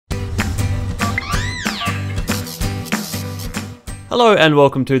Hello and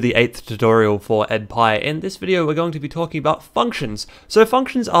welcome to the 8th tutorial for EdPy. In this video we're going to be talking about functions. So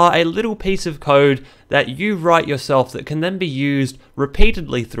functions are a little piece of code that you write yourself that can then be used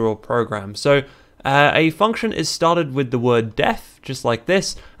repeatedly through a program. So a function is started with the word def, just like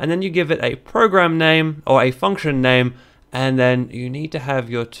this, and then you give it a program name or a function name, and then you need to have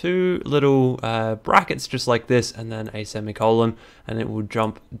your two little brackets just like this, and then a semicolon, and it will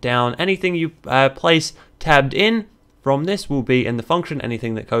jump down. Anything you place tabbed in from this will be in the function.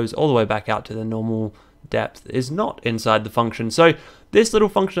 Anything that goes all the way back out to the normal depth is not inside the function. So this little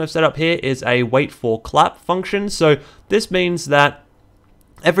function I've set up here is a wait for clap function. So this means that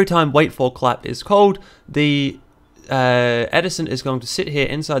every time wait for clap is called, the Edison is going to sit here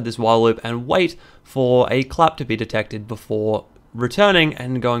inside this while loop and wait for a clap to be detected before returning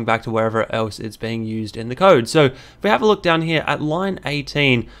and going back to wherever else it's being used in the code. So if we have a look down here at line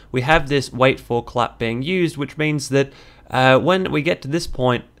 18, we have this wait for clap being used, which means that when we get to this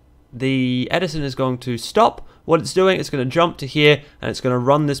point, the Edison is going to stop what it's doing. It's going to jump to here and it's going to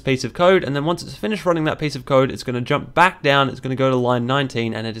run this piece of code, and then once it's finished running that piece of code, it's going to jump back down, it's going to go to line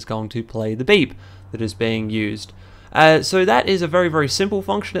 19, and it is going to play the beep that is being used. So that is a very, very simple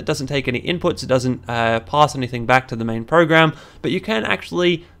function. It doesn't take any inputs, it doesn't pass anything back to the main program, but you can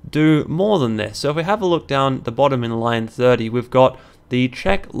actually do more than this. So if we have a look down the bottom in line 30, we've got the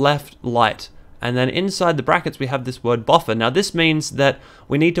check left light, and then inside the brackets we have this word buffer. Now this means that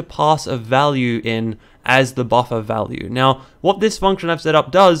we need to pass a value in as the buffer value. Now what this function I've set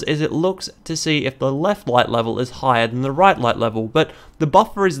up does is it looks to see if the left light level is higher than the right light level, but the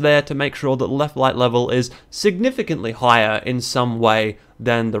buffer is there to make sure that the left light level is significantly higher in some way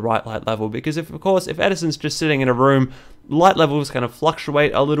than the right light level, because of course if Edison's just sitting in a room, light levels kind of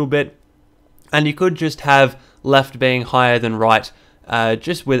fluctuate a little bit, and you could just have left being higher than right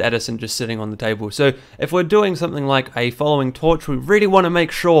just with Edison just sitting on the table. So if we're doing something like a following torch, we really want to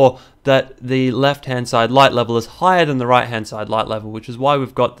make sure that the left hand side light level is higher than the right hand side light level, which is why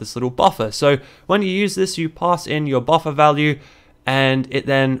we've got this little buffer. So when you use this, you pass in your buffer value, and it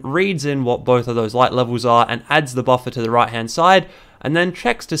then reads in what both of those light levels are and adds the buffer to the right hand side, and then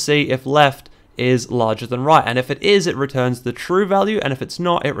checks to see if left is larger than right, and if it is, it returns the true value, and if it's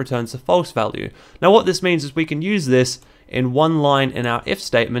not, it returns the false value. Now what this means is we can use this in one line in our if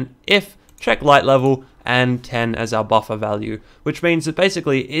statement, if check light level and 10 as our buffer value, which means that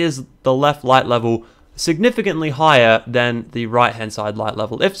basically is the left light level significantly higher than the right hand side light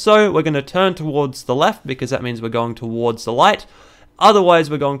level. If so, we're going to turn towards the left because that means we're going towards the light. Otherwise,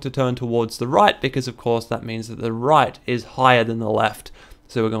 we're going to turn towards the right because of course that means that the right is higher than the left.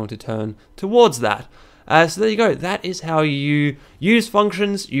 So we're going to turn towards that. So there you go. That is how you use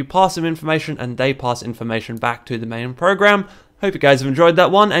functions. You pass them information and they pass information back to the main program. Hope you guys have enjoyed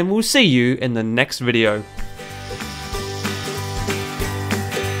that one, and we'll see you in the next video.